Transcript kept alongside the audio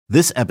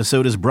This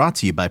episode is brought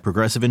to you by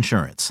Progressive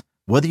Insurance.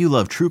 Whether you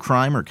love true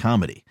crime or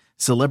comedy,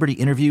 celebrity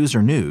interviews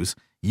or news,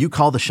 you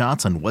call the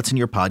shots on what's in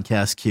your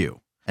podcast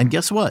queue. And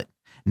guess what?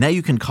 Now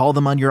you can call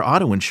them on your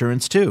auto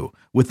insurance too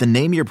with the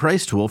Name Your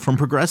Price tool from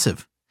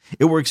Progressive.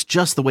 It works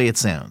just the way it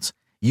sounds.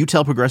 You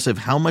tell Progressive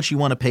how much you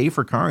want to pay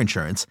for car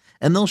insurance,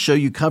 and they'll show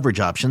you coverage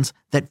options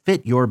that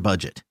fit your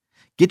budget.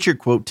 Get your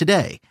quote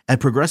today at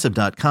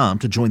Progressive.com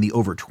to join the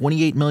over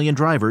 28 million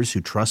drivers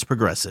who trust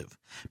Progressive.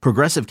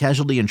 Progressive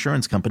Casualty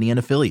Insurance Company and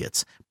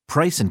Affiliates.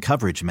 Price and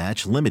coverage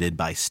match limited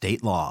by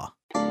state law.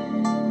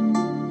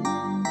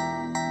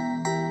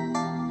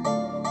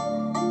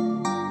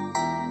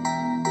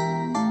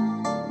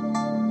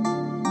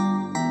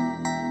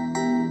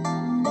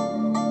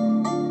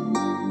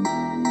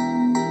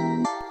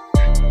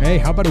 Hey,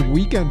 how about a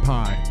weekend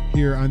pod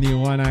here on the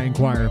Illini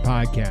Inquirer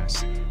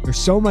podcast? There's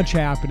so much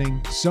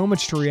happening, so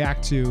much to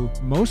react to,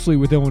 mostly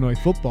with Illinois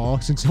football,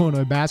 since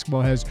Illinois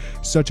basketball has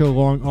such a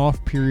long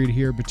off period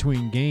here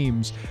between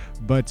games.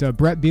 But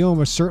Bret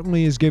Bielema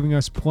certainly is giving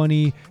us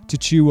plenty to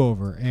chew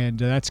over, and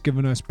that's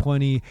given us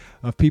plenty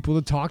of people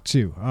to talk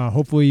to.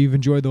 Hopefully you've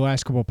enjoyed the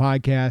last couple of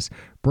podcasts,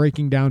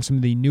 breaking down some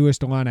of the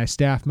newest Illini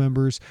staff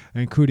members,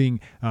 including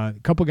a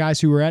couple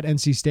guys who were at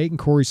NC State, and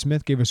Corey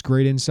Smith gave us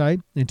great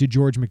insight into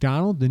George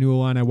McDonald, the new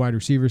Illini wide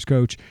receivers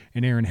coach,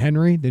 and Aaron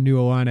Henry, the new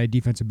Illini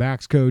defensive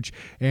backs coach.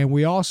 And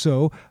we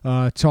also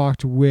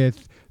talked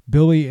with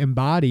Billy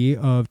Embody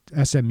of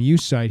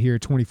SMU's site here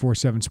at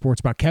 24/7 Sports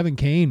about Kevin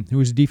Kane, who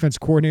was the defense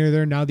coordinator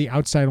there, now the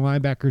outside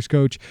linebackers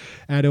coach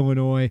at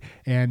Illinois.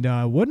 And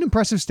what an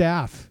impressive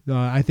staff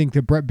I think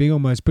that Bret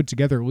Bielema has put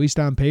together, at least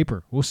on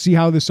paper. We'll see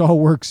how this all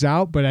works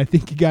out, but I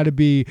think you got to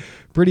be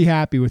pretty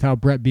happy with how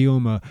Bret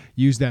Bielema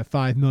used that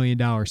 $5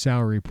 million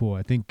salary pool.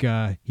 I think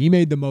he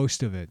made the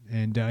most of it,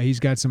 and he's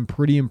got some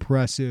pretty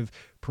impressive,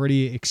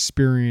 pretty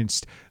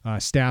experienced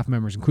staff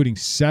members, including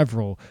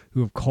several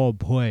who have called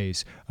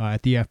plays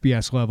at the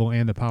FBS level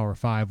and the Power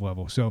 5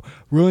 level. So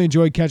really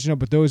enjoyed catching up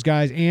with those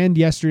guys. And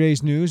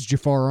yesterday's news,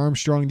 Jafar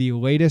Armstrong, the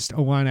latest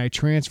Illini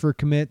transfer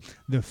commit,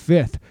 the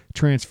fifth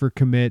transfer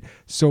commit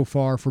so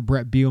far for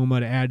Bret Bielema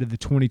to add to the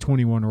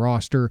 2021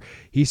 roster.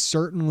 He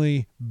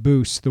certainly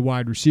boosts the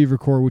wide receiver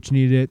core, which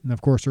needed it. And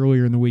of course,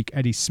 earlier in the week,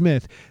 Eddie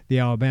Smith, the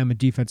Alabama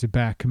defensive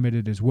back,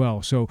 committed as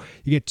well. So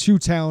you get two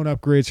talent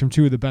upgrades from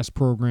two of the best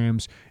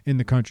programs in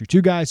the country.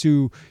 Two guys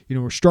who,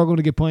 were struggling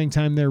to get playing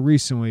time there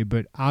recently,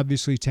 but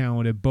obviously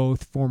talented,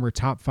 both former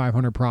top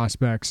 500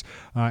 prospects,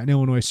 and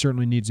Illinois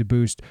certainly needs a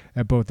boost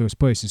at both those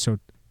places. So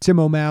Tim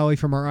O'Malley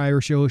from our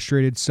Irish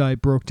Illustrated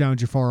site broke down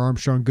Jafar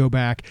Armstrong. Go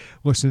back,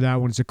 listen to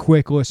that one. It's a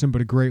quick listen,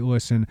 but a great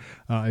listen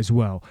as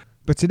well.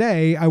 But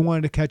today, I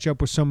wanted to catch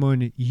up with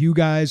someone you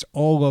guys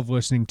all love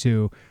listening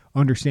to,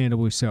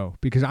 understandably so,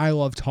 because I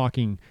love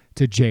talking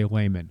to Jay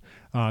Leman.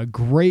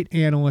 Great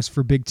analyst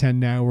for Big Ten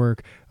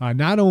Network.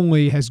 Not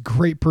only has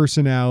great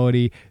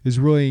personality, is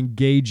really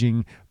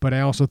engaging, but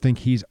I also think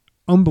he's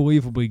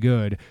unbelievably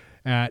good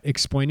at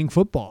explaining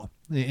football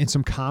and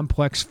some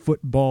complex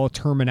football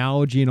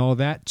terminology and all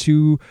that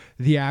to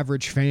the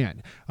average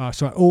fan.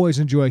 So I always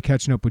enjoy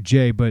catching up with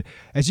Jay. But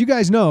as you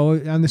guys know,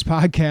 on this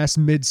podcast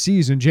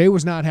mid-season, Jay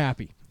was not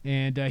happy.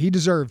 And he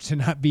deserved to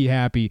not be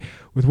happy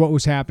with what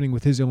was happening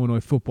with his Illinois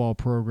football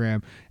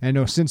program. And I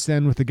know since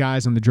then with the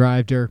guys on the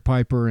drive, Derek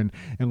Piper and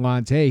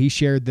Lonte, he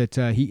shared that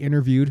he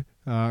interviewed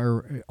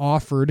or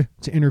offered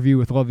to interview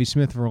with Lovie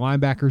Smith for a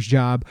linebacker's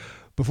job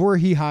before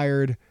he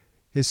hired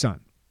his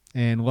son.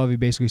 And Lovie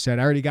basically said,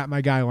 I already got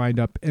my guy lined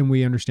up, and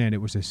we understand it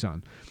was his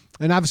son.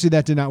 And obviously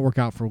that did not work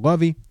out for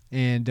Lovie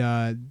and,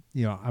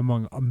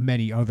 among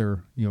many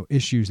other,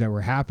 issues that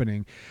were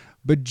happening.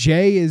 But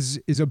Jay is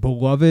a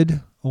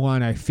beloved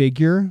Illini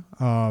figure.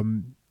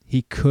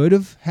 He could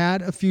have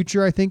had a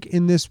future, I think,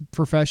 in this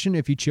profession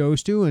if he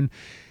chose to. And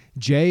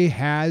Jay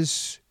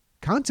has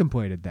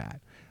contemplated that.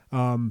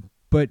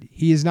 But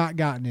he has not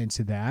gotten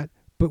into that.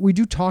 But we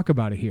do talk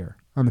about it here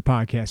on the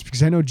podcast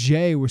because I know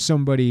Jay was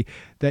somebody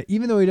that,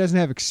 even though he doesn't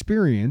have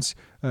experience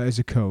as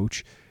a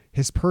coach,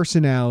 his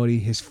personality,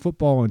 his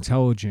football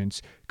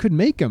intelligence could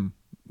make him,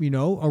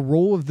 a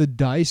roll of the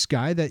dice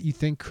guy that you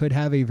think could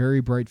have a very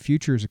bright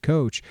future as a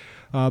coach.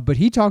 But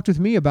he talked with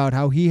me about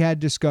how he had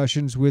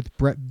discussions with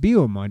Bret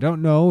Bielema. I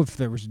don't know if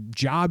there was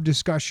job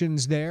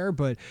discussions there,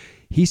 but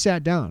he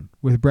sat down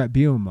with Bret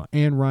Bielema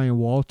and Ryan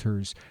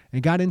Walters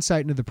and got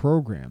insight into the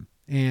program.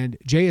 And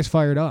Jay is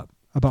fired up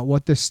about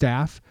what the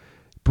staff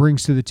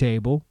brings to the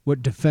table,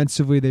 what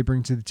defensively they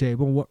bring to the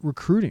table, and what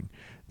recruiting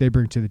they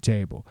bring to the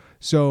table.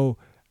 So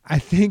I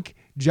think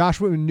Josh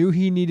Whitman knew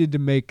he needed to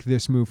make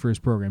this move for his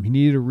program. He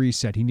needed a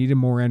reset. He needed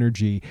more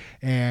energy.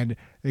 And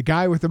the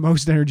guy with the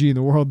most energy in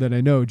the world that I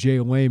know, Jay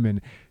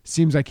Leman,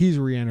 seems like he's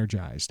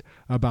re-energized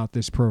about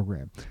this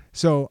program.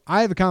 So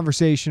I have a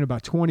conversation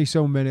about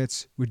 20-so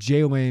minutes with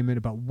Jay Leman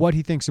about what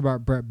he thinks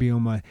about Bret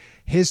Bielema,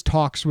 his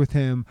talks with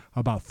him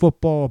about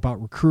football,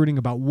 about recruiting,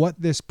 about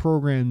what this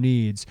program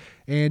needs,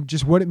 and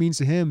just what it means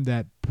to him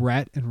that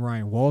Bret and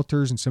Ryan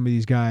Walters and some of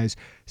these guys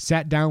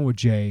sat down with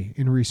Jay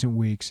in recent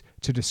weeks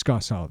to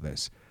discuss all of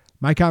this.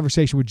 My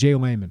conversation with Jay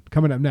Lehman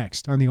coming up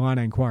next on the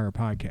Illini Inquirer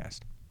podcast.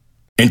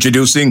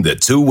 Introducing the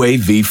Two-Way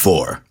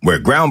V4, where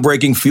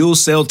groundbreaking fuel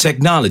cell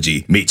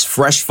technology meets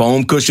fresh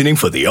foam cushioning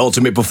for the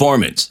ultimate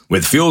performance.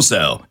 With Fuel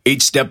Cell,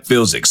 each step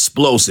feels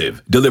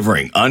explosive,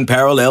 delivering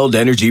unparalleled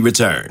energy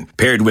return.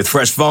 Paired with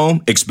fresh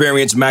foam,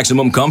 experience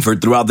maximum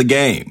comfort throughout the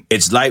game.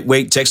 Its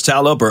lightweight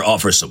textile upper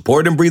offers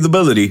support and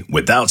breathability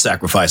without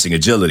sacrificing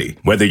agility.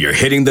 Whether you're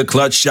hitting the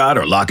clutch shot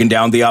or locking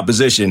down the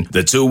opposition,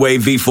 the Two-Way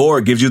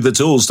V4 gives you the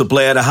tools to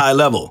play at a high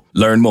level.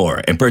 Learn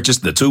more and purchase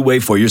the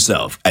Two-Way for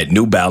yourself at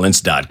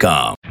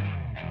newbalance.com.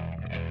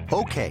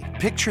 Okay,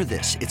 picture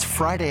this. It's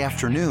Friday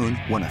afternoon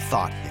when a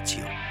thought hits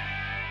you.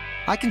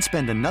 I can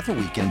spend another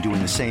weekend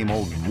doing the same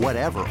old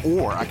whatever,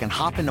 or I can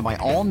hop into my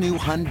all-new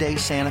Hyundai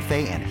Santa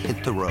Fe and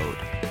hit the road.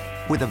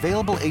 With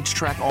available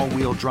H-Track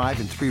all-wheel drive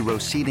and 3-row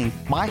seating,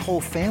 my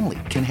whole family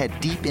can head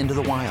deep into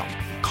the wild.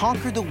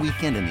 Conquer the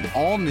weekend in the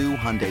all-new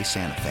Hyundai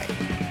Santa Fe.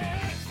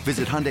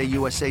 Visit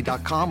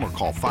HyundaiUSA.com or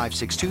call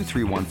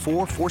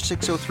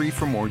 562-314-4603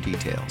 for more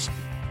details.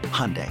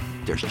 Hyundai,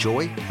 there's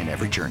joy in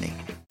every journey.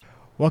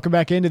 Welcome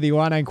back into the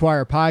Illini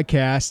Inquirer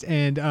podcast.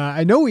 And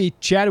I know we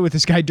chatted with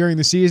this guy during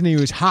the season. He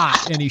was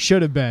hot, and he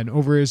should have been,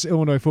 over his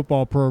Illinois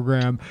football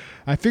program.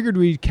 I figured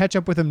we'd catch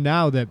up with him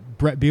now that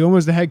Brett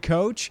Bielema's the head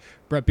coach.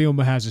 Brett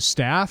Bielema has a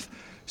staff.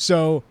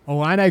 So,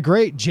 Illini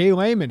great, Jay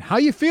Lehman. How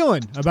you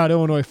feeling about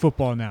Illinois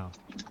football now?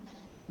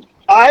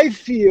 I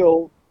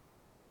feel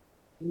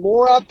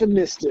more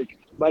optimistic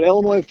about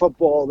Illinois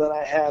football than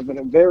I have in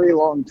a very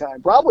long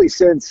time, probably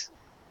since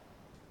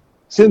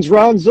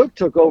Ron Zook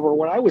took over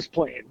when I was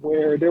playing,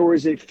 where there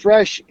was a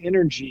fresh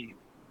energy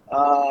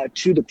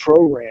to the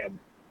program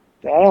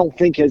that I don't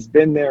think has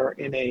been there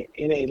in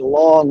a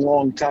long,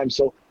 long time.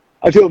 So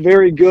I feel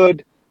very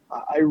good.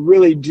 I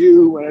really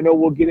do, and I know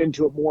we'll get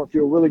into it more. I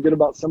feel really good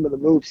about some of the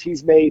moves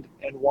he's made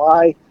and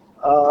why.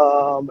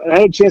 And I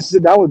had a chance to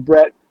sit down with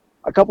Brett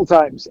a couple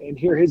times and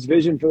hear his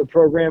vision for the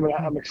program, and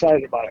I'm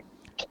excited about it.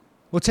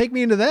 Well, take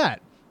me into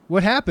that.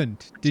 What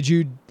happened? Did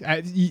you?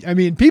 I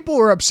mean, people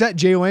were upset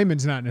Jay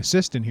Lehman's not an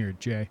assistant here,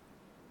 Jay.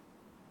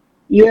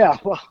 Yeah,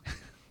 well,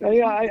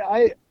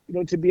 I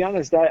to be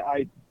honest,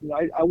 I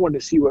wanted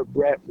to see what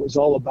Brett was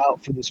all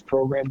about for this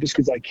program, just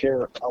because I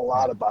care a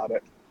lot about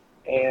it,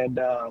 and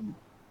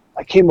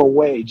I came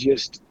away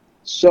just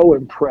so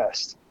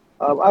impressed.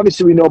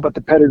 Obviously, we know about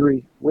the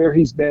pedigree, where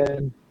he's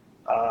been,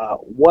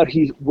 where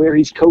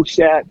he's coached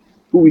at,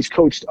 who he's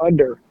coached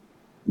under,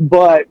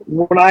 but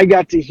when I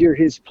got to hear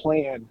his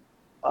plan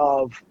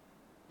of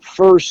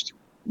first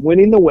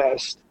winning the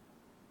West,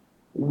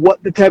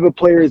 what the type of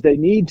players they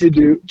need to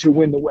do to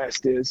win the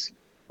West is,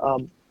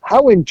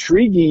 how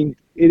intriguing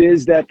it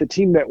is that the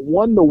team that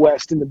won the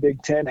West in the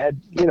Big Ten had,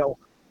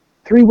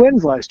 3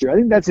 wins last year. I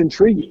think that's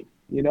intriguing,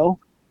 in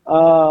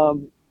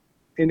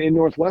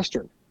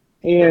Northwestern.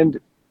 And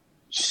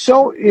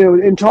so,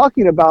 in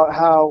talking about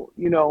how,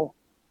 you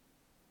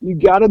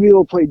got to be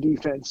able to play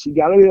defense, you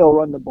got to be able to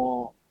run the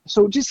ball.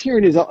 So just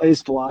hearing his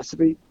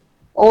philosophy,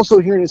 also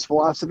hearing his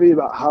philosophy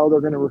about how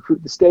they're going to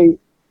recruit the state,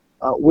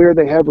 where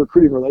they have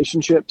recruiting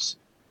relationships,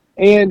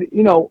 and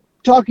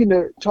talking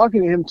to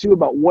him too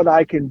about what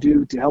I can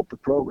do to help the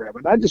program.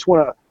 And I just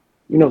want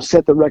to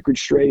set the record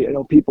straight. I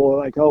know people are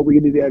like, oh, we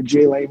need to have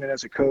Jay Lehman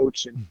as a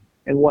coach and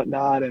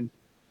whatnot. And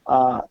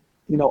I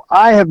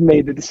have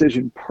made the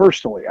decision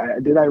personally.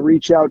 Did I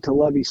reach out to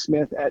Lovie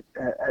Smith at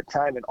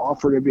time and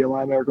offer to be a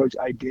linebacker coach?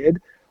 I did,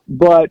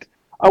 but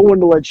I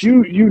wanted to let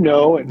you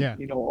know,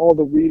 and all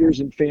the readers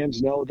and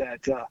fans know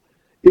that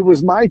it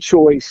was my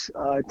choice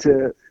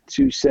to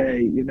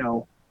say, and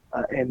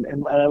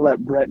I let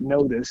Brett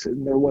know this,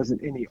 and there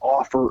wasn't any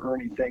offer or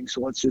anything.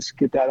 So let's just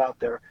get that out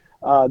there.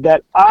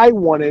 That I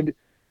wanted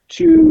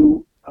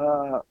to.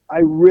 I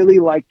really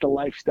like the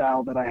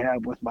lifestyle that I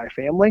have with my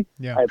family.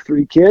 Yeah. I have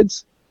 3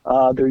 kids.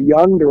 They're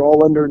young. They're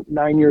all under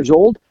 9 years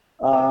old.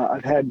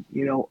 I've had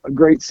a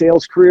great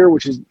sales career,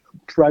 which has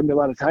provided me a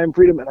lot of time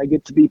freedom, and I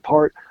get to be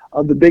part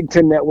of the Big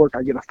Ten Network.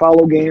 I get to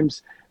follow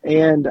games,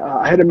 and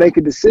I had to make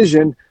a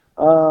decision,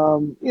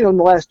 in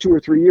the last 2 or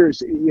 3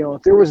 years,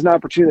 if there was an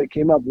opportunity that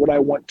came up, would I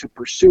want to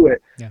pursue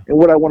it, and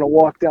would I want to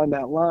walk down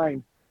that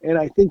line? And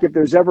I think if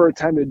there's ever a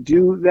time to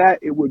do that,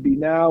 it would be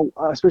now,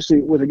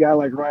 especially with a guy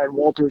like Ryan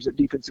Walters at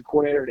defensive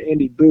coordinator and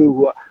Andy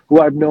Boo,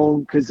 who I've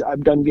known because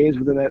I've done games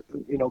with him at,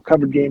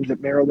 covered games at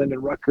Maryland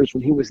and Rutgers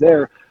when he was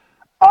there.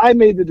 I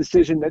made the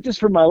decision that just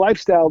for my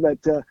lifestyle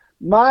that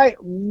my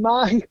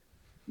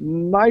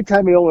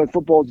time in Illinois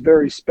football is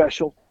very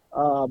special,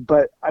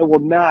 but I will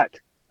not,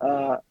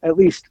 at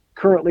least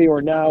currently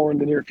or now or in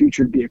the near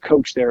future, be a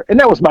coach there. And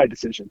that was my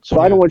decision. So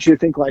I don't want you to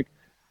think like,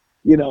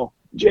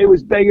 Jay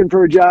was begging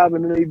for a job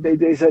and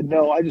they said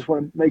no. I just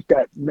want to make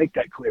that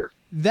clear.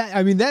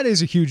 That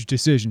is a huge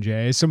decision,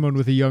 Jay. As someone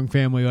with a young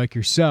family like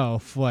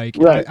yourself, right.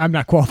 I'm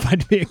not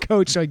qualified to be a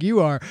coach like you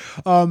are.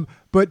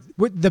 But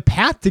the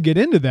path to get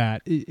into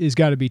that is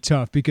got to be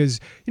tough because,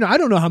 I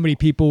don't know how many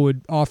people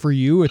would offer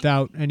you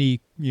without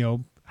any,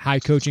 high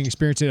coaching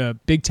experience at a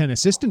Big Ten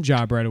assistant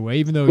job right away,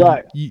 even though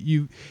Right.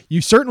 you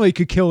certainly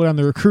could kill it on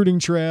the recruiting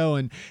trail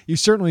and you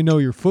certainly know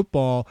your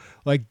football.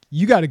 Like,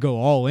 you got to go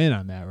all in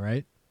on that,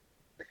 right?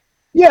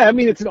 Yeah, I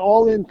mean, it's an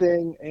all-in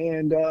thing.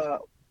 And,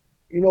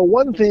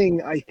 one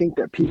thing I think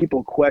that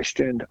people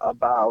questioned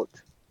about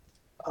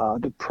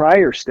the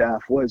prior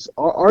staff was,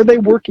 are they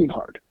working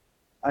hard?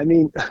 I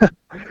mean,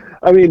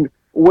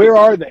 where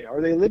are they?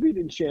 Are they living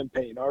in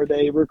Champaign? Are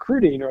they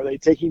recruiting? Are they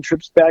taking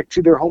trips back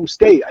to their home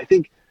state? I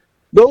think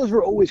those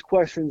were always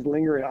questions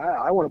lingering.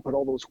 I want to put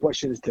all those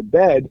questions to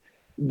bed.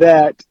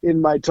 That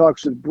in my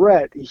talks with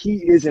Brett, he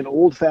is an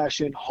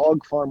old-fashioned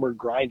hog farmer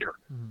grinder.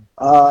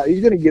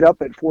 He's going to get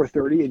up at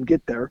 4:30 and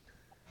get there,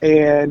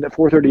 and at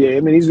 4:30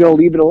 a.m., and he's going to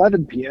leave at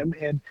 11 p.m.,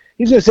 and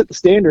he's going to set the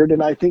standard,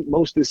 and I think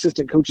most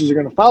assistant coaches are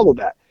going to follow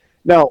that.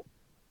 Now,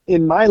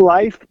 in my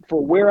life,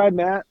 for where I'm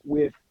at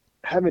with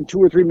having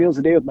 2 or 3 meals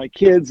a day with my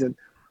kids and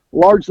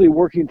largely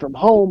working from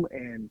home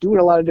and doing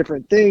a lot of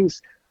different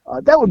things,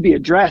 that would be a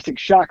drastic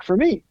shock for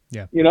me.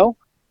 Yeah.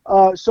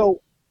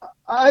 So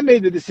I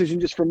made the decision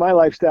just for my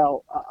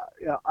lifestyle.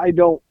 I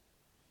don't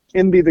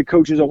envy the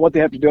coaches on what they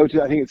have to go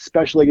to. I think it's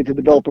special they get to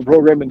develop a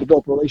program and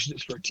develop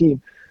relationships for a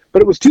team.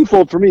 But it was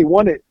twofold for me.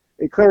 One, it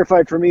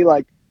clarified for me,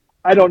 like,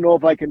 I don't know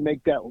if I can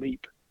make that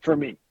leap for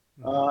me.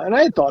 And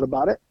I had thought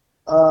about it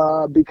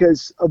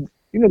because of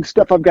the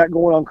stuff I've got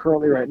going on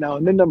currently right now.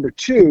 And then number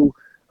two,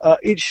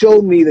 it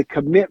showed me the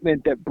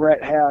commitment that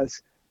Brett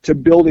has to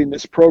building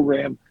this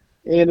program,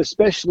 and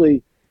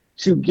especially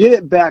to get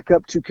it back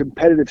up to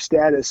competitive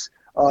status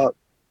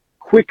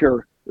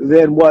quicker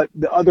than what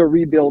the other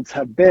rebuilds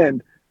have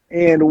been,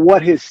 and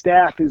what his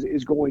staff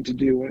is going to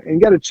do.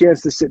 And got a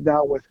chance to sit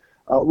down with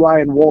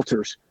Ryan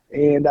Walters,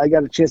 and I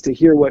got a chance to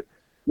hear what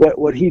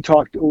he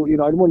talked. I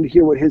wanted to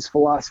hear what his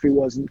philosophy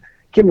was, and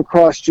came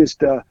across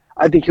just.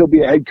 I think he'll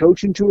be a head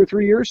coach in 2 or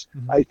 3 years.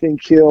 Mm-hmm. I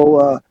think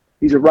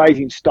he's a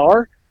rising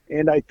star,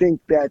 and I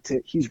think that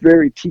he's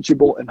very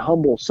teachable and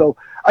humble. So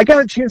I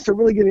got a chance to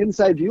really get an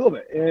inside view of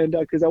it, and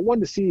because I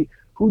wanted to see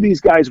who these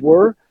guys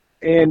were,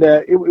 and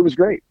it was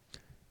great.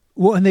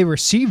 Well, and they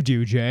received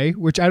you, Jay,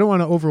 which I don't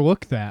want to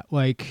overlook that.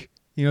 Like,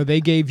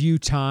 they gave you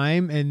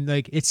time, and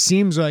like, it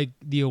seems like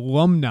the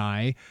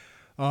alumni,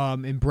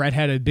 and Brett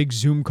had a big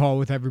Zoom call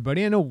with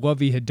everybody. I know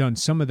Lovey had done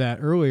some of that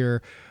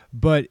earlier,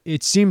 but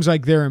it seems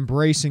like they're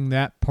embracing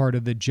that part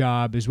of the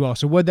job as well.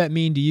 So what'd that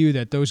mean to you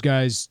that those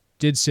guys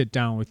did sit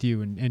down with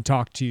you and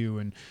talk to you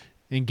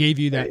and gave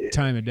you that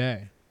time of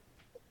day?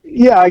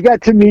 Yeah, I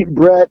got to meet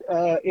Brett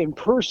in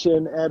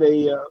person at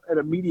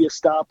a media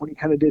stop when he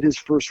kind of did his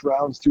first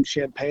rounds through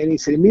Champaign. He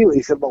said,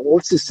 well,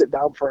 let's just sit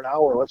down for an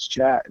hour. Let's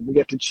chat. And we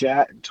got to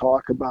chat and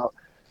talk about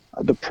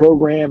the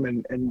program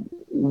and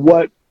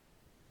what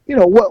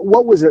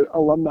was an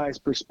alumni's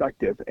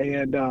perspective.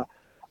 And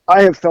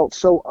I have felt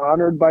so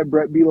honored by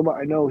Brett Bielema.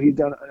 I know he's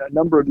done a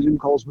number of Zoom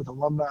calls with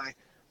alumni,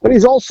 but he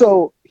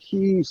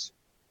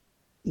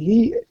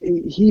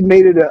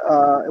made it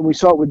and we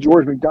saw it with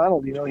George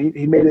McDonald.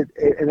 He made it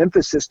an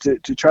emphasis to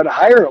try to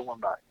hire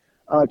alumni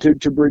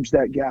to bridge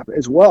that gap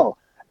as well.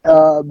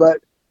 But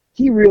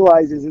he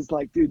realizes it's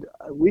like, dude,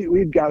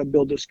 we've got to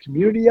build this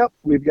community up.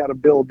 We've got to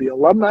build the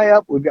alumni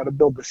up. We've got to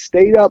build the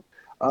state up.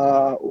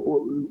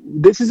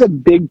 This is a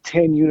Big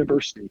Ten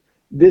university.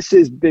 This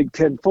is Big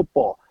Ten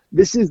football.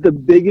 This is the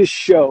biggest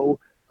show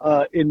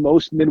in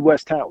most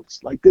Midwest towns.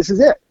 Like, this is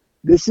it.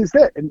 This is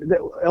it. And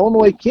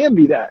Illinois can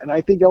be that. And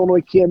I think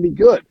Illinois can be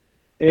good.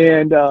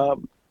 And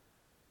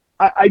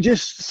I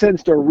just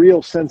sensed a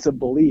real sense of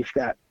belief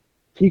that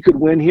he could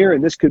win here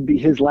and this could be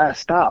his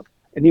last stop.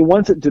 And he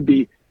wants it to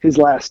be his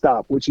last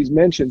stop, which he's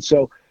mentioned.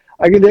 So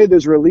I can tell you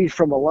there's relief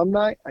from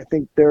alumni. I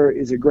think there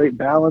is a great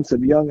balance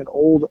of young and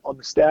old on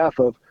the staff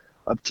of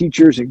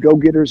teachers and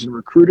go-getters and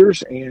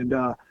recruiters. And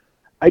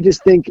I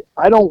just think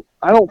I don't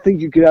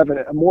think you could have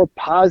a more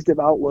positive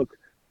outlook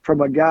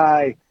from a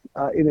guy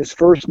in his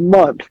first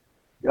month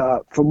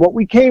from what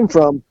we came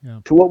from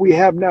to what we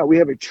have now. We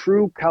have a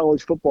true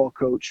college football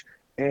coach,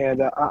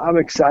 and I'm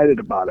excited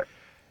about it.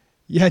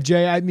 Yeah,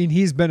 Jay, I mean,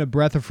 he's been a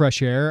breath of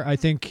fresh air. I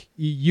think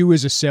you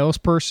as a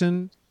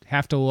salesperson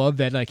have to love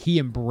that, like, he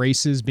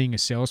embraces being a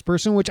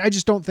salesperson, which I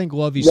just don't think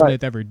Lovie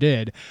Smith ever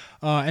did.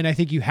 And I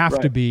think you have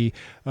to be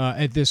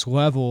at this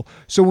level.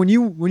 So when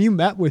you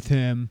met with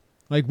him,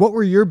 like, what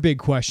were your big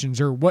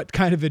questions, or what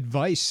kind of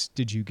advice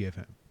did you give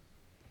him?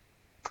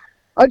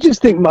 I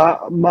just think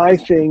my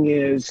thing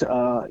is,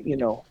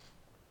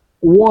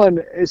 one,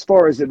 as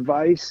far as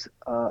advice,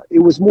 it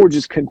was more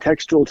just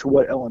contextual to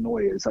what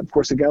Illinois is. Of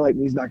course, a guy like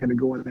me is not going to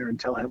go in there and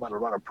tell him how to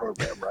run a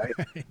program, right?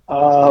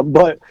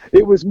 But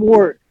it was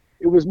more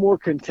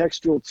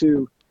contextual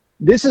to,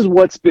 this is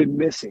what's been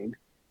missing,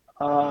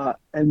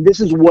 and this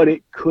is what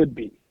it could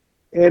be.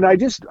 And I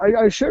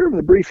shared him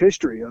the brief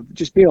history of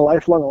just being a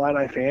lifelong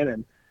Illini fan,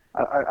 and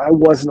I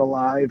wasn't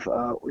alive,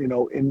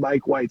 in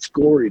Mike White's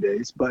glory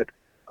days, but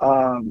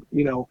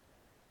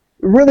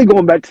really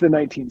going back to the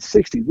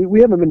 1960s,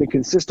 we haven't been a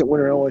consistent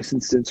winner in Illinois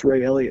since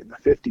Ray Elliott in the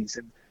 50s,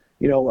 and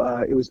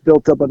it was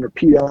built up under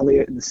Pete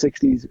Elliott in the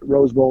 60s,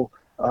 Rose Bowl,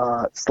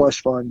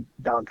 slush fund,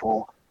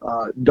 downfall,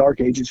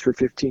 dark ages for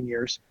 15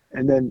 years.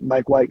 And then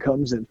Mike White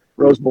comes and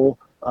Rose Bowl,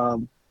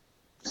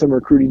 some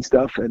recruiting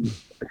stuff and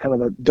kind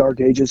of a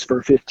dark ages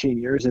for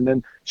 15 years. And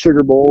then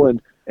Sugar Bowl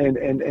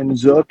and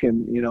Zook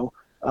and,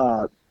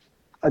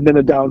 and then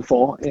a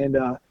downfall. And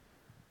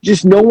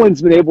just no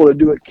one's been able to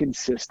do it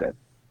consistent.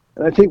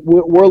 And I think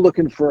we're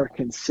looking for a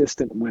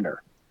consistent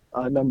winner,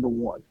 number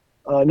one.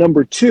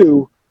 Number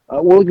two,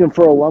 we're looking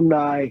for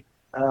alumni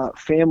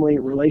family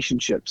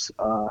relationships.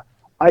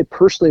 I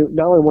personally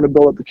not only want to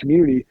build up the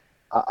community,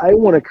 I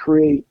want to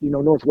create,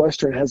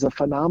 Northwestern has a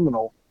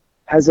phenomenal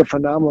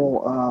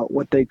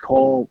what they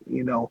call,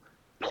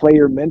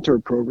 player mentor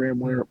program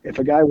where if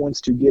a guy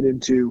wants to get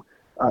into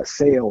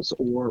sales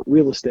or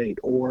real estate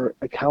or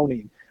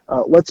accounting,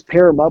 let's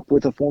pair him up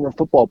with a former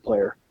football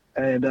player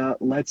and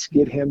let's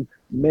get him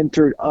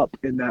mentored up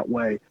in that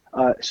way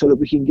so that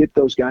we can get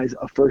those guys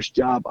a first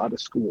job out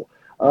of school.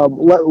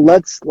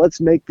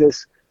 Let's make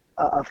this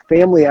a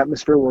family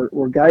atmosphere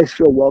where guys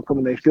feel welcome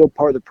and they feel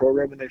part of the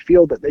program and they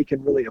feel that they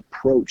can really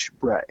approach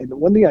Brett. And the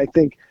one thing I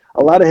think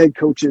a lot of head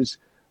coaches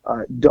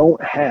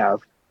don't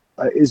have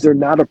is they're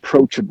not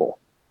approachable.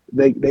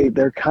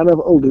 They're kind of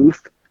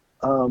aloof.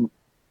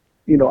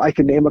 I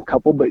can name a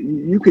couple, but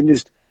you can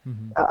just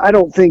I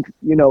don't think,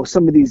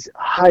 some of these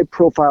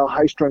high-profile,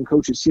 high-strung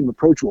coaches seem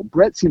approachable.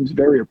 Brett seems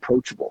very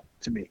approachable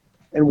to me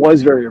and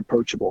was very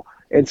approachable.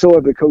 And so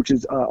have the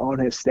coaches on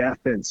his staff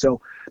been.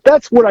 So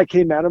that's what I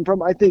came at him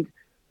from. I think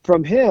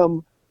from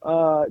him,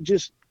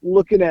 just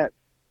looking at,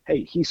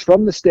 hey, he's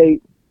from the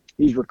state.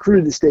 He's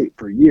recruited the state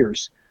for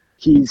years.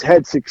 He's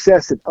had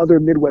success at other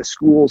Midwest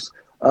schools,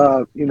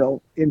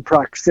 in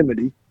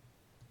proximity.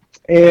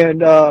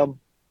 And,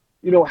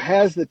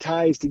 has the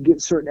ties to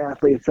get certain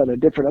athletes out of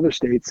different other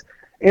states.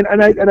 And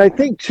I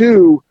think,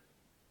 too,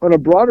 on a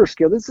broader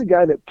scale, this is a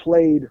guy that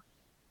played,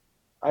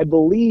 I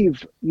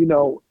believe,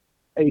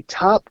 a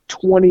top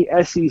 20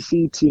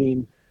 SEC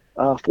team,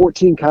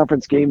 14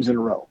 conference games in a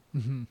row.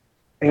 Mm-hmm.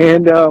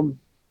 And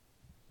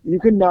you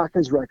can knock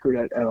his record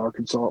at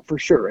Arkansas for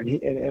sure.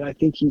 And I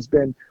think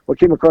what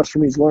came across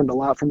from me, he's learned a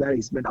lot from that.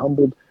 He's been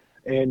humbled,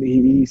 and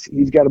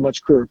he's got a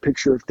much clearer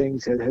picture of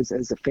things as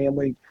the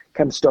family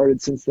kind of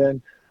started since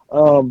then.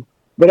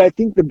 But I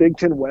think the Big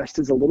Ten West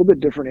is a little bit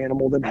different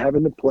animal than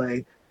having to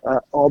play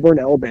Auburn,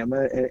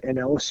 Alabama, and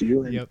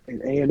LSU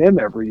and A&M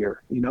every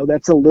year.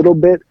 It's a little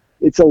bit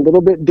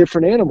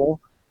different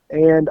animal,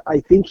 and I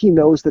think he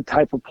knows the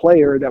type of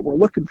player that we're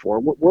looking for.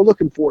 We're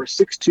looking for a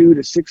 6'2" to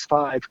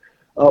 6'5",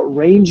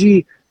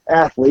 rangy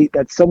athlete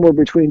that's somewhere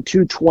between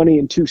 220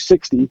 and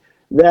 260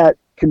 that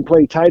can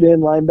play tight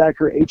end,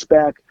 linebacker,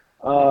 H-back,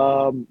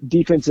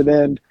 defensive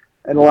end,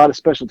 and a lot of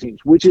special teams,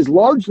 which is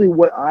largely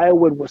what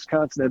Iowa and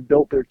Wisconsin have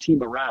built their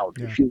team around.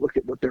 Yeah. If you look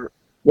at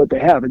what they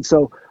have, and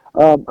so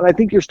and I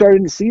think you're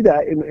starting to see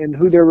that in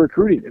who they're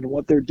recruiting and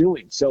what they're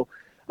doing. So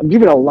I'm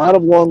giving a lot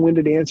of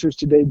long-winded answers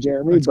today,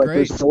 Jeremy, but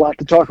great. There's a lot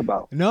to talk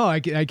about. No,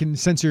 I can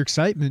sense your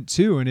excitement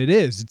too, and it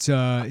is. It's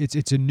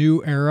a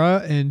new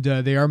era, and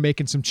they are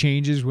making some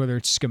changes, whether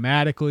it's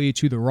schematically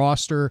to the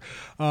roster.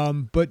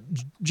 But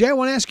Jay, I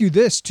want to ask you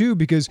this too,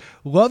 because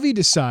Lovie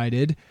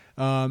decided.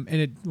 And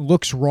it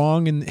looks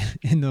wrong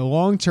in the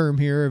long term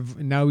here.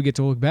 Now we get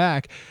to look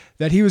back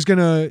that he was going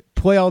to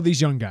play all these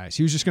young guys.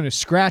 He was just going to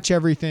scratch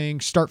everything,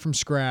 start from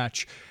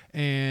scratch,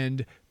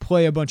 and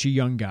play a bunch of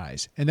young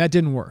guys. And that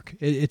didn't work.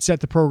 It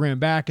set the program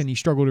back, and he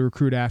struggled to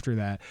recruit after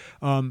that.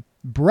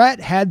 Brett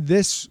had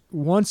this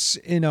once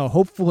in a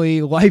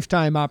hopefully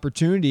lifetime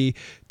opportunity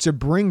to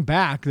bring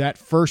back that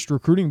first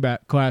recruiting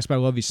class by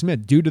Lovie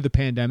Smith due to the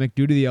pandemic,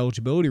 due to the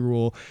eligibility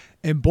rule.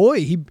 And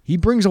boy, he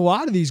brings a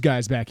lot of these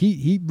guys back.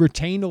 He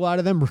retained a lot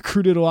of them,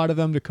 recruited a lot of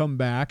them to come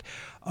back.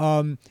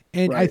 And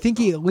right. I think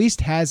he at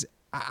least has,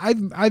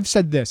 I've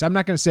said this, I'm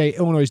not going to say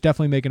Illinois is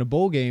definitely making a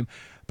bowl game,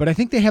 but I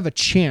think they have a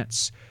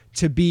chance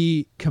to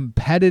be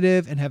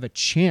competitive and have a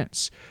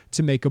chance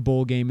to make a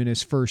bowl game in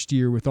his first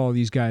year with all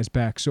these guys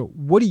back. So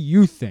what do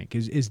you think?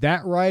 Is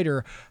that right?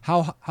 Or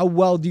how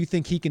well do you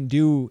think he can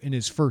do in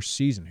his first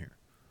season here?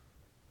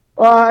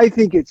 I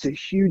think it's a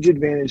huge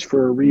advantage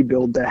for a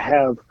rebuild to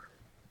have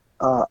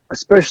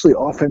especially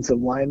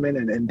offensive linemen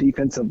and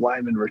defensive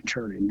linemen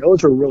returning.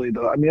 Those are really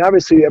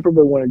obviously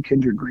everybody wanted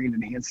Kendrick Green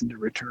and Hansen to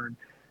return.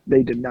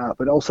 They did not,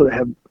 but also to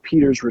have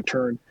Peters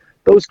return.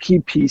 Those key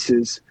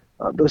pieces,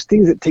 those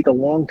things that take a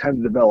long time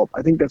to develop,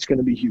 I think that's going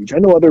to be huge. I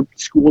know other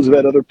schools have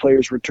had other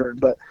players return,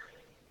 but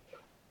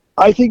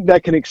I think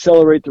that can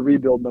accelerate the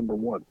rebuild, number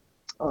one.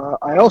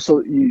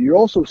 You're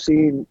also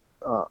seeing,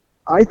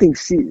 I think,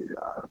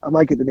 I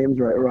might get the names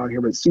right around here,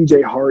 but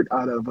C.J. Hart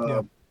out of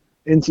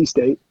NC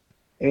State,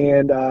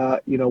 and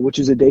which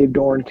is a Dave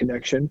Dorn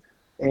connection,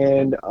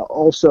 and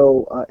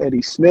also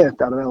Eddie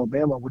Smith out of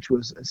Alabama, which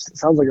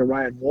sounds like a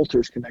Ryan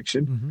Walters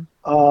connection.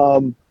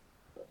 Mm-hmm.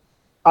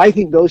 I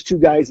think those two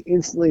guys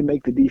instantly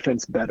make the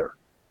defense better.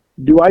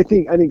 I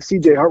think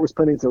C.J. Hart was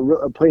playing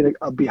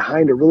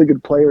behind a really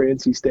good player at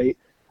NC State.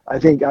 I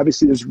think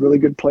obviously there's really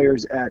good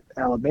players at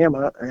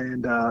Alabama,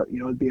 and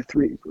it'd be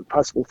a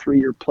possible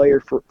 3-year player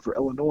for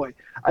Illinois.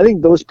 I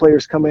think those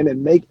players come in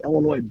and make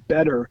Illinois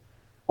better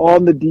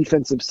on the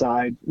defensive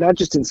side, not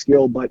just in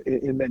skill, but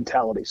in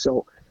mentality.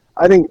 So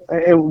I think,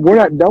 and we're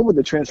not done with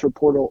the transfer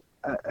portal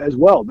as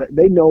well.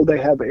 They know they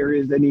have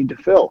areas they need to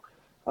fill.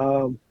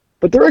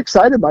 But they're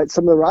excited by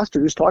some of the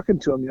roster. Just talking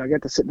to them, I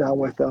got to sit down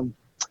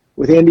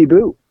with Andy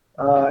Boo.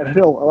 And I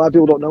know a lot of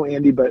people don't know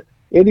Andy, but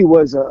Andy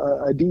was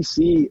a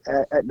DC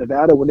at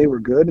Nevada when they were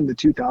good in the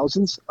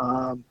 2000s.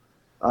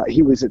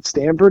 He was at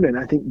Stanford, and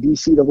I think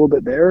DC'd a little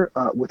bit there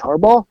with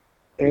Harbaugh,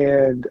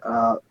 and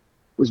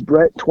was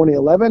Brett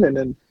 2011, and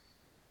then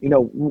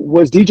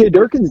was DJ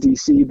Durkin's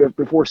DC, but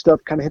before stuff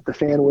kind of hit the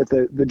fan with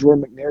the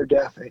Jordan McNair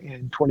death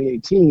in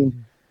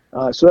 2018.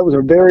 So that was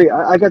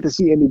I got to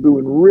see Andy Boo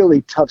in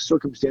really tough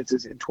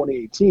circumstances in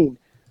 2018,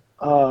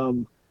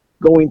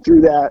 going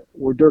through that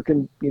where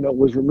Durkin,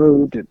 was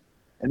removed,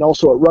 and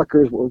also at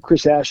Rutgers where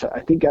Chris Ash, I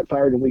think, got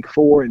fired in week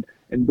 4,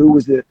 and Boo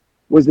was the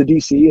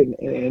DC,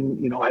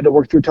 and had to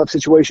work through a tough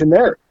situation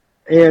there.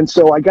 And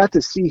so I got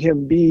to see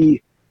him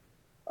be,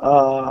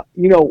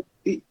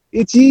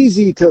 it's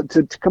easy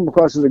to come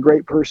across as a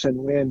great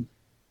person when,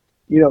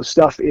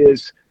 stuff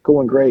is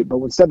going great. But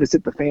when stuff has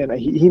hit the fan,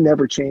 he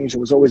never changed. It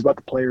was always about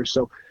the players.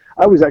 So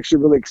I was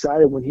actually really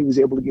excited when he was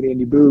able to get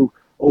Andy Boo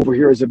over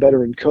here as a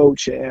veteran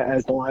coach,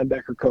 as the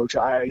linebacker coach.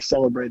 I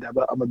celebrate that,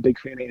 but I'm a big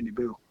fan of Andy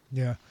Boo.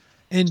 Yeah.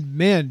 And,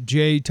 man,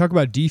 Jay, talk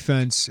about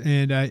defense,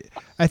 and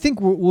I think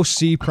we'll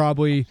see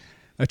probably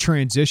a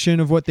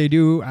transition of what they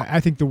do. I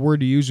think the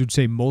word to use would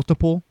say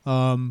multiple,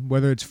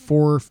 whether it's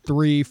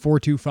 4-3,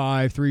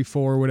 4-2-5,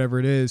 3-4, whatever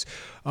it is.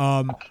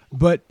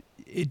 But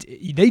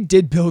they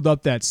did build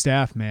up that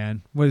staff,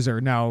 man. What is there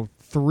now?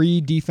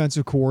 3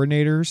 defensive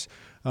coordinators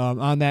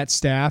on that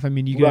staff. I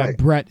mean, you got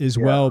Brett as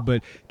well,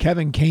 but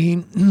Kevin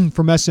Kane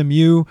from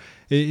SMU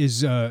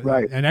is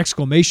an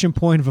exclamation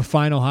point of a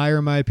final hire,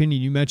 in my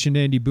opinion. You mentioned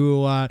Andy Boo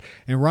a lot.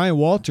 And Ryan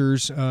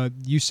Walters,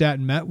 you sat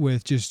and met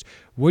with. Just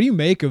what do you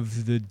make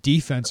of the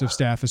defensive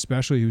staff,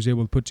 especially, who was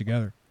able to put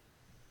together?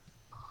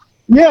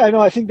 Yeah,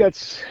 I think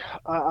that's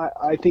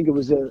I think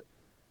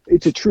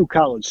it's a true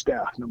college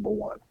staff, number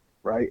one,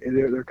 right? And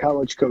they're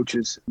college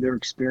coaches. They're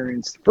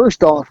experienced.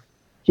 First off,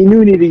 he knew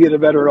he needed to get a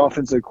veteran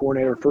offensive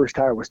coordinator. First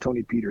hire was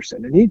Tony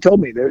Peterson. And he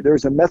told me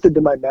there's a method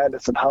to my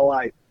madness of how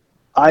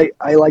I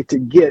like to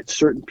get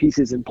certain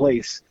pieces in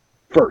place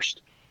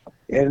first.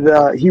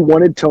 And he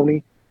wanted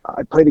Tony.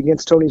 I played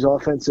against Tony's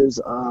offenses.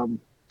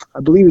 I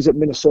believe he was at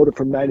Minnesota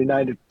from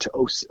 99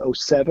 to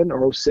 07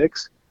 or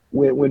 06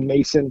 when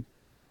Mason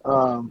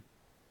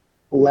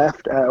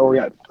left,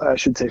 I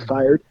should say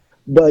fired.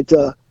 But,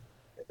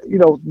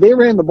 they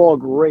ran the ball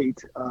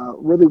great,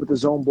 really with the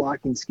zone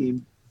blocking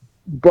scheme.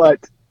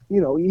 But,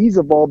 he's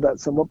evolved that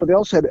somewhat. But they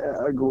also had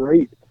a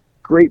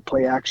great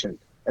play action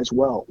as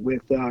well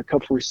with a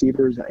couple of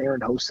receivers,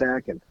 Aaron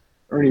Hosack and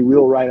Ernie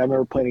Wheelwright. I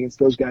remember playing against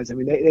those guys. I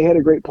mean, they had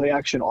a great play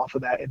action off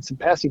of that and some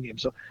passing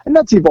games. So, and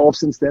that's evolved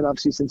since then,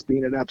 obviously, since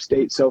being at App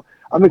State. So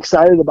I'm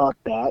excited about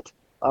that,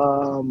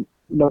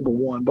 number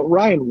one. But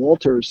Ryan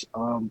Walters,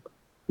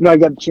 I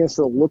got a chance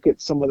to look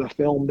at some of the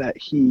film that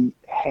he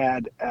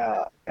had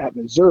at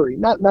Missouri.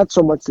 Not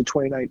so much the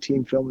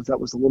 2019 film, as that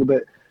was a little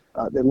bit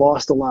they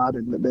lost a lot,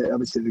 and they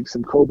obviously had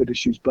some COVID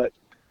issues. But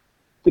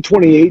the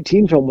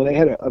 2018 film, when they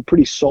had a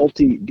pretty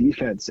salty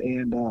defense,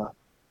 and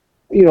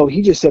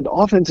he just said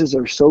offenses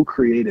are so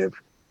creative.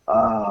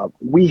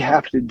 We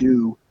have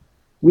to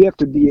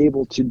be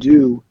able to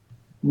do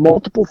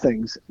multiple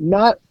things,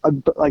 not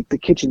like the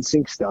kitchen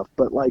sink stuff,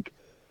 but like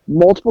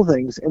multiple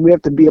things, and we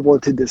have to be able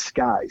to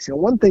disguise.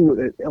 One thing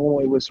that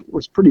Illinois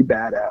was pretty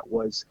bad at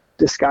was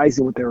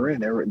disguising what they were in.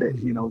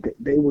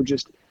 They were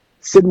just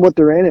sitting what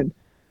they're in and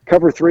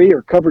cover 3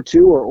 or cover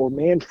 2 or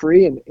man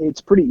free, and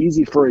it's pretty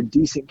easy for a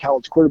decent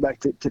college quarterback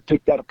to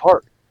pick that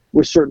apart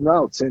with certain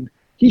routes. And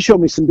he showed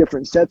me some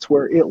different sets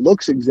where it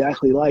looks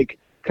exactly like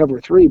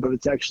cover 3, but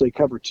it's actually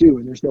cover 2,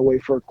 and there's no way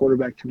for a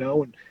quarterback to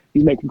know, and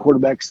he's making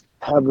quarterbacks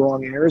have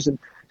wrong errors. And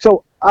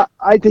so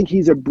I think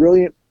he's a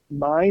brilliant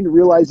mind,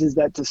 realizes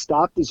that to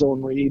stop the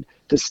zone read,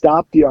 to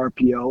stop the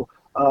RPO,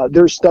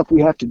 there's stuff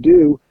we have to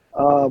do.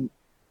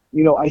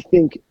 I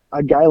think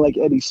a guy like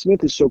Eddie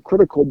Smith is so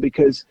critical,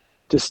 because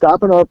to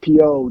stop an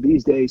RPO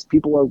these days,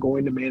 people are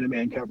going to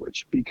man-to-man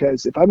coverage,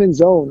 because if I'm in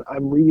zone,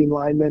 I'm reading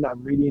linemen,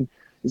 I'm reading,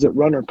 is it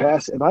run or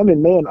pass? If I'm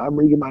in man, I'm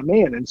reading my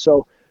man. And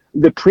so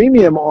the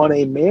premium on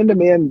a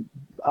man-to-man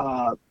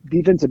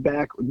defensive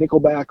back,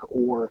 nickelback,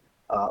 or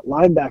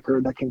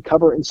linebacker that can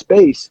cover in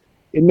space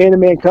in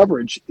man-to-man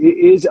coverage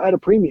is at a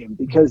premium,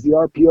 because the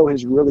RPO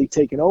has really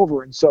taken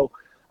over. And so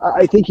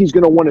I think he's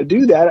going to want to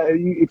do that.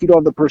 If you don't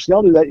have the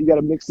personnel to do that, you got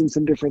to mix in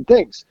some different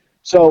things.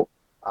 So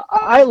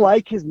I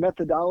like his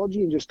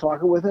methodology and just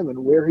talking with him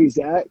and where he's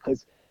at,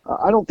 because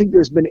I don't think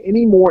there's been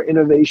any more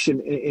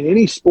innovation in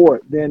any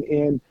sport than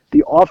in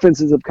the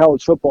offenses of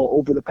college football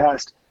over the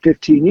past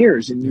 15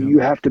 years, and you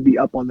have to be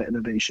up on the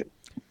innovation.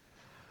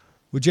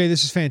 Well, Jay,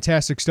 this is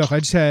fantastic stuff.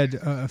 I just had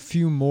a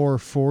few more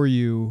for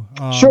you.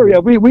 Sure, yeah,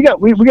 we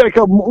got a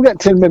couple. We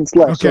got 10 minutes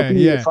left. Okay, so if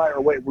you need to fire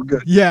away, we're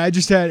good. Yeah, I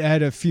just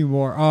had a few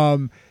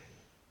more.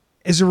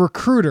 As a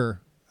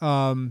recruiter,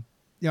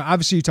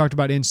 obviously you talked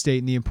about in-state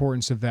and the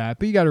importance of that,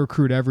 but you got to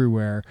recruit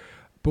everywhere.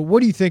 But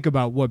what do you think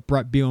about what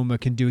Brett Bielema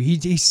can do?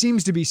 He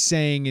seems to be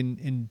saying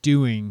and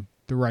doing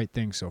the right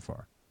thing so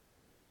far.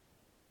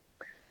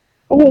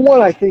 Well,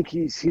 one, I think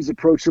he's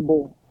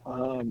approachable.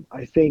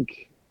 I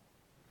think,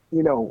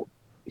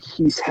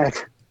 he's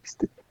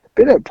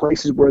been at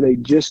places where they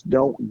just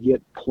don't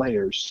get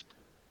players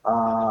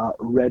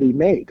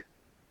ready-made.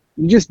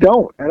 You just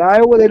don't. At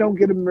Iowa, they don't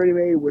get them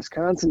ready-made.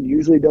 Wisconsin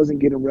usually doesn't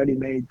get them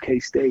ready-made.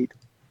 K-State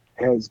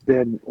has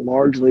been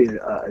largely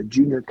a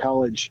junior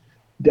college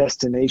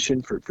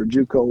destination for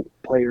JUCO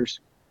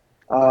players.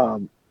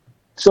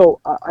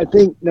 So I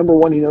think, number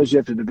one, he knows you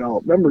have to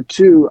develop. Number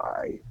two,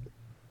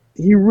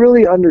 he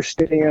really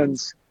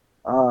understands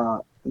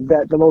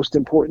that the most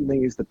important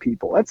thing is the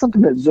people. That's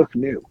something that Zook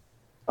knew,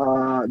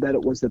 that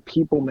it was the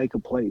people make a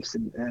place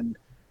and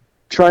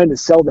trying to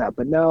sell that.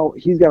 But now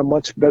he's got a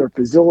much better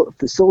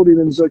facility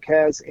than Zook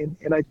has.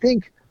 And I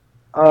think,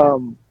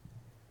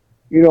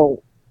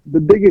 the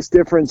biggest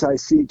difference I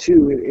see,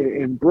 too,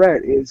 in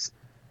Brett is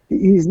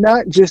he's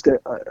not just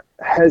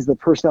has the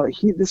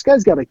personality. This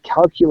guy's got a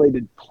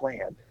calculated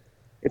plan.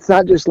 It's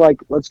not just like,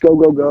 let's go,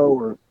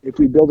 or if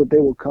we build it, they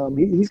will come.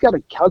 He's got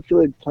a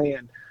calculated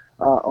plan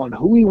on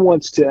who he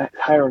wants to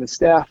hire on his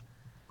staff,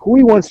 who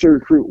he wants to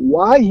recruit,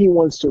 why he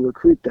wants to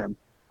recruit them.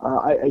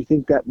 I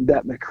think that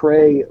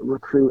McCray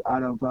recruit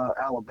out of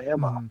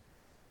Alabama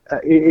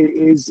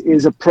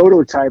is a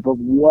prototype of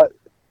what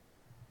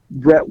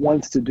Brett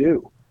wants to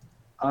do.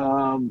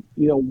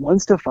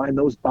 Wants to find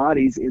those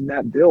bodies in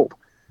that build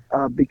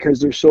because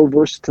they're so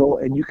versatile,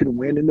 and you can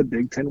win in the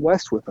Big Ten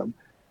West with them.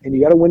 And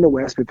you got to win the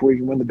West before you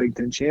can win the Big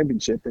Ten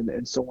championship,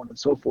 and so on and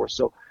so forth.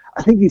 So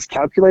I think he's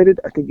calculated.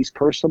 I think he's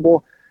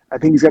personable. I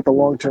think he's got the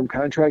long-term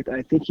contract. And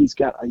I think he's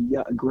got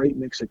a great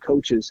mix of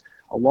coaches,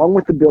 along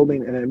with the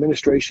building and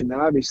administration that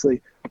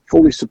obviously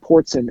fully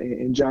supports him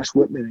in Josh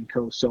Whitman and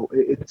co. So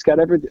it's got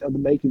the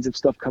makings of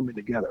stuff coming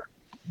together.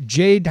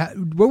 Jade,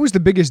 what was the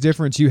biggest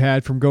difference you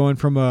had from going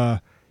from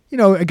a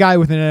guy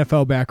with an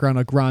NFL background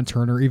like Ron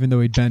Turner, even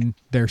though he'd been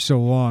there so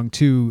long,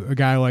 to a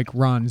guy like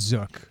Ron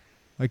Zook?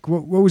 Like,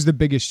 what was the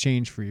biggest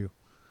change for you?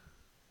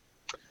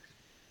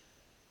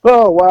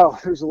 Oh, wow.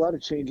 There's a lot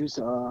of changes.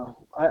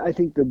 I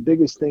think the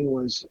biggest thing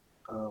was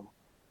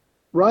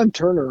Ron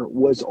Turner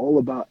was all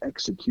about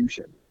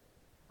execution.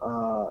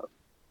 We're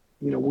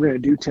going to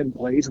do 10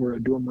 plays, and we're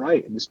going to do them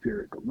right in this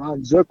period. But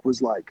Ron Zook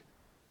was like,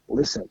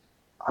 listen,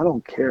 I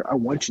don't care. I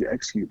want you to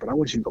execute, but I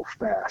want you to go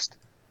fast.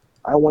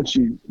 I want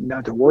you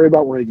not to worry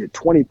about when you get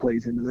 20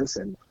 plays into this,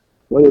 and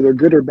whether they're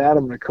good or bad,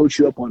 I'm going to coach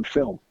you up on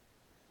film.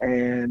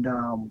 And,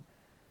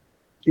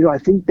 I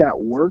think that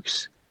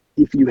works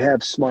if you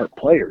have smart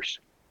players,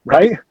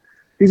 right?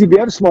 Because if you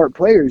have smart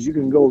players, you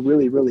can go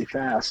really, really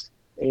fast,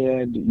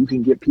 and you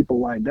can get people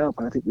lined up.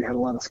 And I think we had a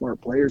lot of smart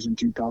players in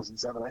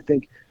 2007. I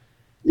think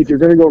if you're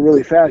going to go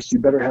really fast, you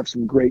better have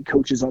some great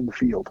coaches on the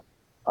field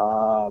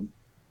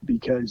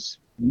because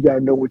you got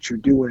to know what you're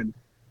doing,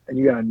 and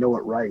you got to know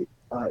it right.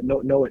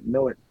 Know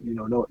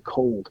it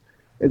cold.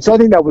 And so I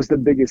think that was the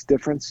biggest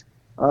difference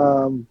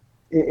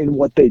in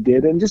what they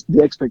did, and just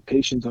the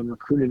expectations on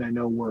recruiting. I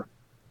know were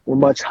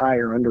much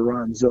higher under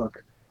Ron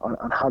Zook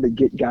on how to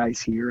get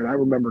guys here. And I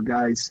remember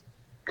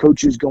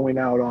coaches going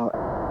out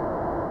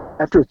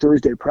after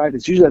Thursday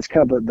practice. Usually that's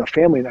kind of the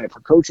family night for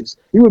coaches.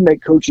 He would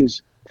make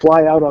coaches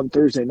fly out on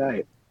Thursday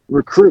night,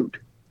 recruit,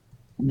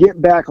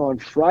 get back on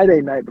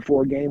Friday night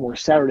before a game or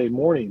Saturday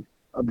morning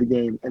of the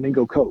game, and then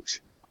go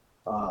coach.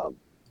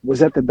 Was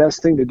that the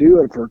best thing to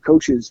do for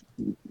coaches'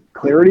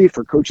 clarity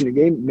for coaching a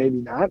game? Maybe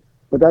not,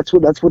 but that's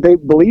what they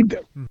believed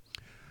in.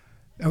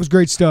 That was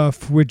great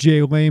stuff with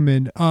Jay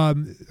Lehman.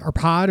 Our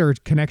pod or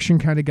connection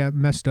kind of got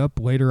messed up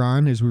later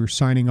on as we were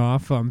signing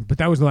off, but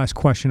that was the last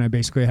question I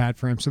basically had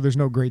for him, so there's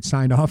no great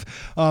sign-off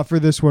for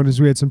this one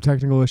as we had some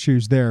technical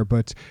issues there,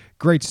 but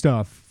great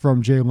stuff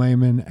from Jay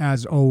Lehman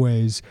as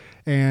always.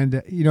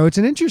 And, it's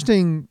an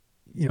interesting,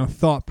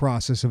 thought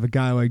process of a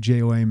guy like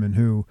Jay Lehman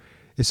who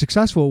is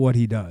successful at what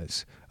he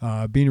does,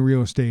 being a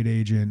real estate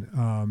agent,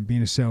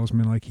 being a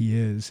salesman like he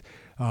is,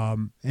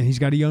 and he's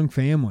got a young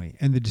family.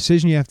 And the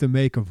decision you have to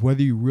make of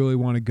whether you really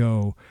want to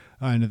go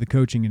into the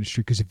coaching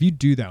industry, because if you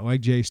do that,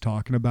 like Jay's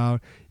talking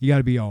about, you got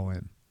to be all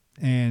in.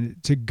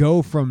 And to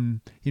go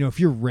from, if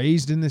you're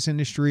raised in this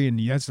industry and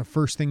that's the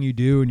first thing you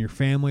do and your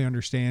family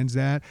understands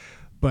that,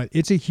 but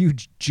it's a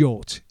huge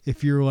jolt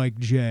if you're like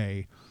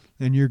Jay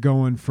and you're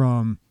going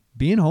from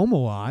being home a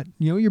lot,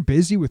 you're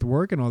busy with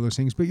work and all those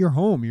things, but you're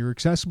home, you're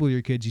accessible to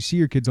your kids, you see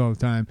your kids all the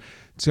time,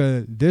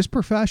 to this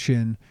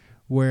profession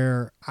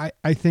where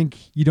I think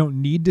you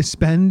don't need to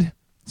spend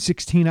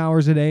 16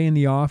 hours a day in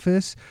the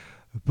office,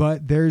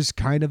 but there's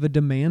kind of a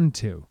demand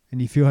to,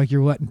 and you feel like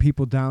you're letting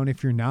people down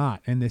if you're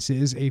not. And this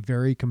is a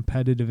very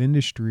competitive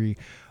industry.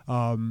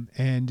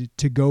 And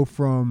to go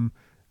from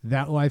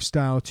that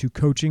lifestyle to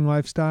coaching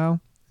lifestyle,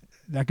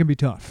 that can be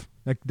tough.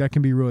 That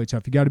can be really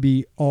tough. You got to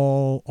be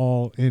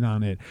all in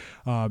on it.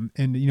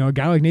 And a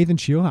guy like Nathan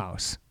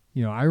Shieldhouse,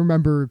 I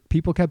remember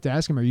people kept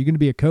asking him, "Are you going to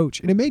be a coach?"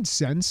 And it made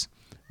sense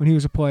when he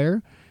was a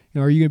player.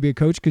 are you going to be a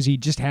coach? Because he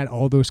just had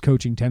all those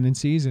coaching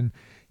tendencies, and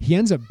he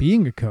ends up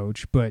being a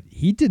coach, but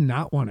he did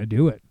not want to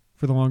do it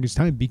for the longest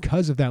time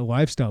because of that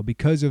lifestyle,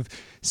 because of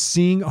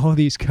seeing all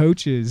these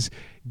coaches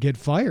get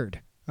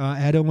fired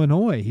at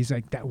Illinois. He's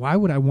like, why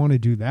would I want to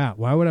do that?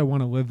 Why would I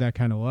want to live that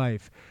kind of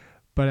life?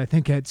 But I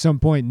think at some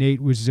point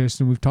Nate was just,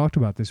 and we've talked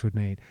about this with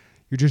Nate,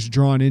 you're just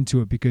drawn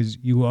into it because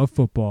you love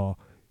football.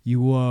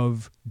 You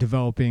love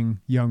developing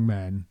young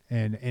men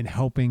and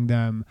helping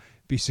them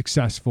be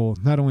successful,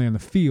 not only on the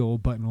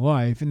field, but in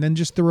life, and then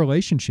just the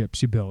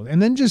relationships you build.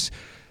 And then just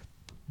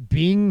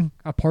being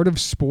a part of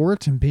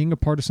sport and being a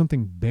part of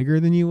something bigger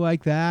than you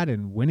like that,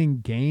 and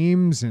winning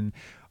games and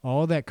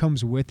all that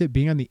comes with it,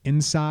 being on the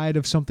inside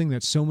of something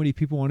that so many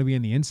people want to be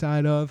on the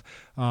inside of,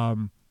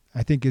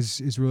 I think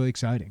is really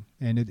exciting.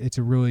 And it's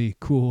a really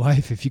cool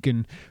life if you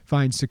can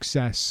find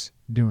success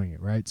doing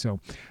it, right? So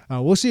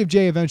we'll see if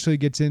Jay eventually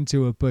gets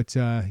into it, but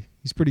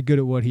he's pretty good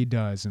at what he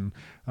does. And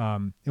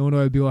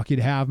Illinois would be lucky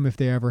to have him if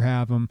they ever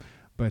have him.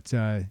 But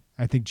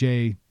I think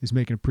Jay is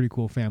making a pretty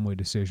cool family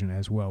decision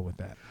as well with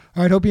that.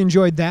 All right, hope you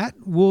enjoyed that.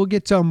 We'll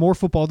get to more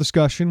football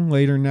discussion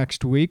later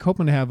next week.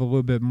 Hoping to have a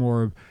little bit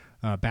more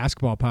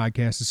basketball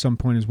podcast at some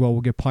point as well.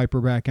 We'll get Piper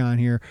back on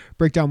here,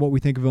 break down what we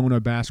think of Illinois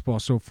basketball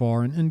so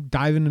far, and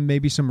dive into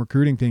maybe some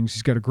recruiting things.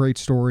 He's got a great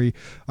story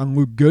on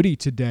Luke Goody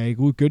today.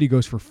 Luke Goody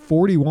goes for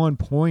 41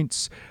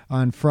 points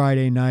on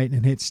Friday night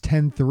and hits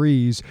 10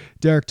 threes.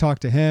 Derek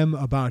talked to him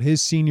about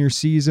his senior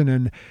season,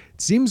 and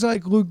it seems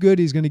like Luke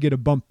Goody's going to get a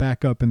bump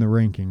back up in the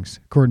rankings,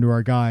 according to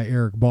our guy,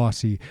 Eric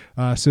Bossy.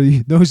 So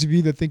those of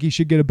you that think he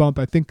should get a bump,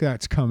 I think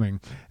that's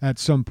coming at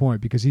some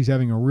point because he's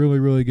having a really,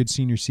 really good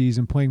senior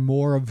season, playing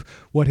more of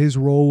what his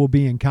role will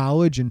be in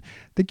college. And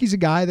I think he's a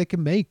guy that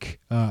can make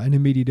an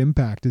immediate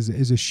impact as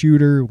a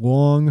shooter,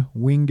 long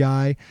wing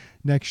guy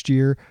next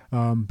year.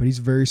 But he's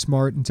a very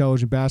smart,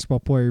 intelligent basketball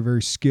player,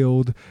 very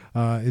skilled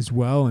as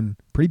well, and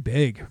pretty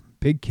big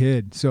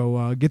kid.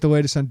 So get the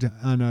latest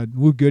on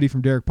Luke Goody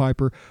from Derek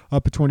Piper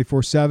up at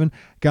 24/7.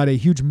 Got a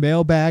huge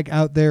mailbag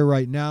out there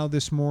right now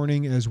this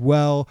morning as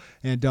well.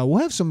 And we'll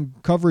have some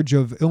coverage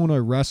of Illinois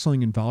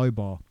wrestling and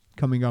volleyball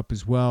coming up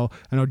as well.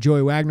 I know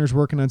Joey Wagner's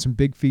working on some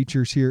big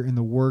features here in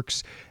the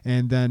works.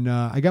 And then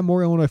I got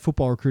more Illinois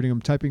football recruiting.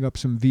 I'm typing up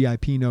some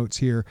VIP notes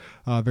here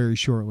very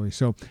shortly.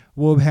 So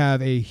we'll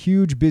have a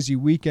huge busy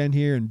weekend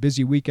here and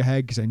busy week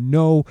ahead because I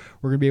know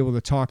we're going to be able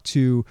to talk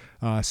to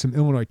some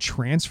Illinois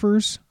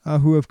transfers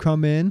who have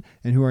come in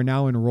and who are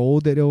now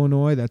enrolled at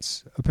Illinois.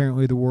 That's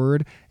apparently the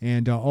word.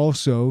 And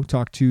also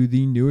talk to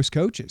the newest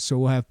coaches. So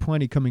we'll have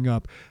plenty coming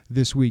up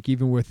this week,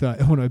 even with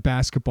Illinois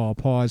basketball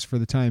paused for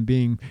the time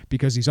being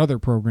because these other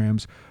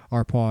programs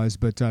are paused.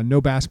 But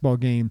no basketball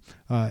game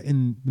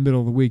in the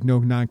middle of the week, no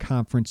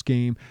non-conference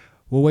game.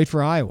 We'll wait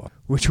for Iowa,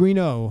 which we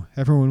know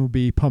everyone will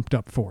be pumped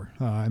up for.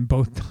 And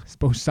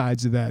both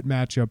sides of that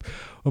matchup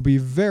will be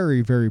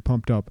very, very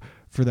pumped up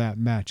for that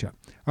matchup.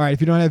 All right,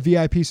 if you don't have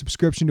VIP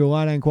subscription to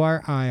Illini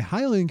Inquirer, I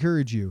highly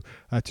encourage you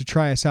to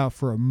try us out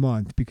for a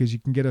month because you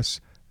can get us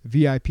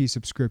VIP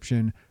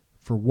subscription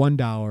for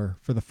 $1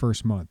 for the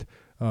first month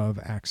of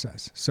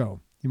access. So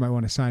you might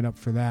want to sign up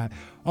for that.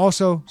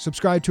 Also,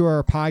 subscribe to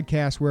our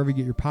podcast wherever you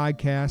get your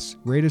podcasts.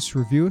 Rate us,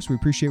 review us. We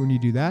appreciate when you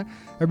do that.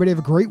 Everybody have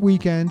a great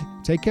weekend.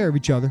 Take care of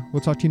each other.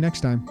 We'll talk to you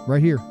next time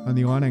right here on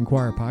the Illini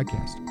Inquirer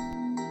podcast.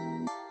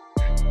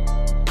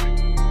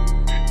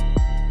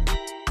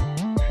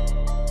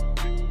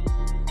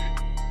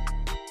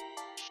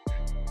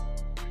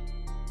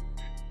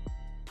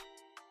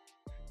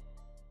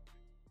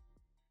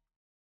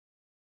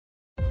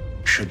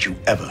 Should you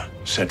ever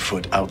set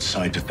foot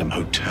outside of the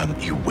hotel,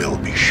 you will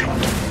be shot.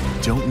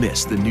 Don't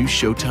miss the new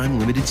Showtime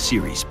limited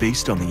series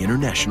based on the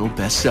international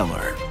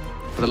bestseller.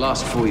 For the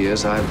last 4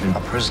 years, I've been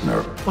a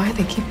prisoner. Why are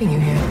they keeping you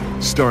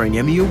here? Starring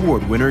Emmy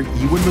Award winner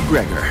Ewan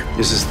McGregor.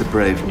 This is the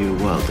brave new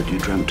world that you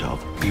dreamt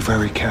of. Be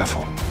very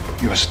careful.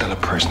 You are still a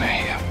prisoner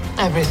here.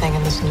 Everything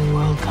in this new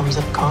world comes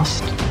at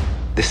cost.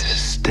 This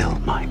is still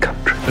my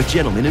country. A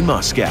Gentleman in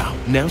Moscow,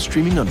 now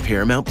streaming on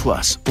Paramount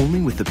Plus, only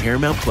with the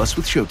Paramount Plus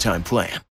with Showtime plan.